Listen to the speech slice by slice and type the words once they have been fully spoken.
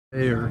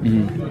Or I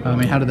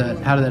mean, how did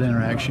that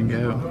interaction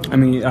go? I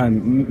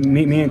mean,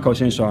 me and Coach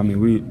Henshaw, I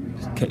mean, we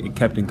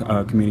kept in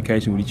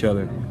communication with each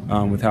other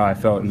with how I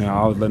felt, and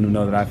I was letting them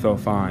know that I felt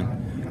fine.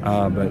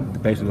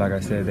 But basically, like I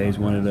said, they just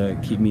wanted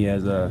to keep me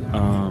as a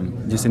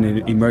just in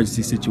an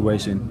emergency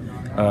situation,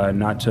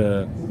 not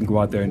to go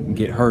out there and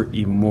get hurt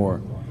even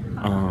more.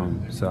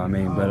 So I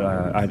mean, but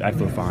I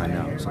feel fine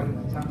now. So.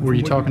 Were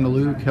you talking to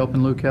Luke,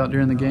 helping Luke out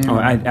during the game? Oh,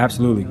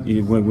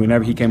 absolutely.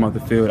 Whenever he came off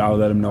the field, I would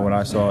let him know what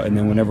I saw, and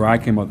then whenever I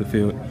came off the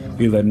field,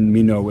 he let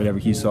me know whatever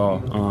he saw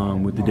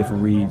with the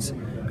different reads,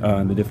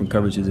 the different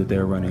coverages that they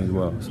were running as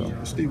well. So.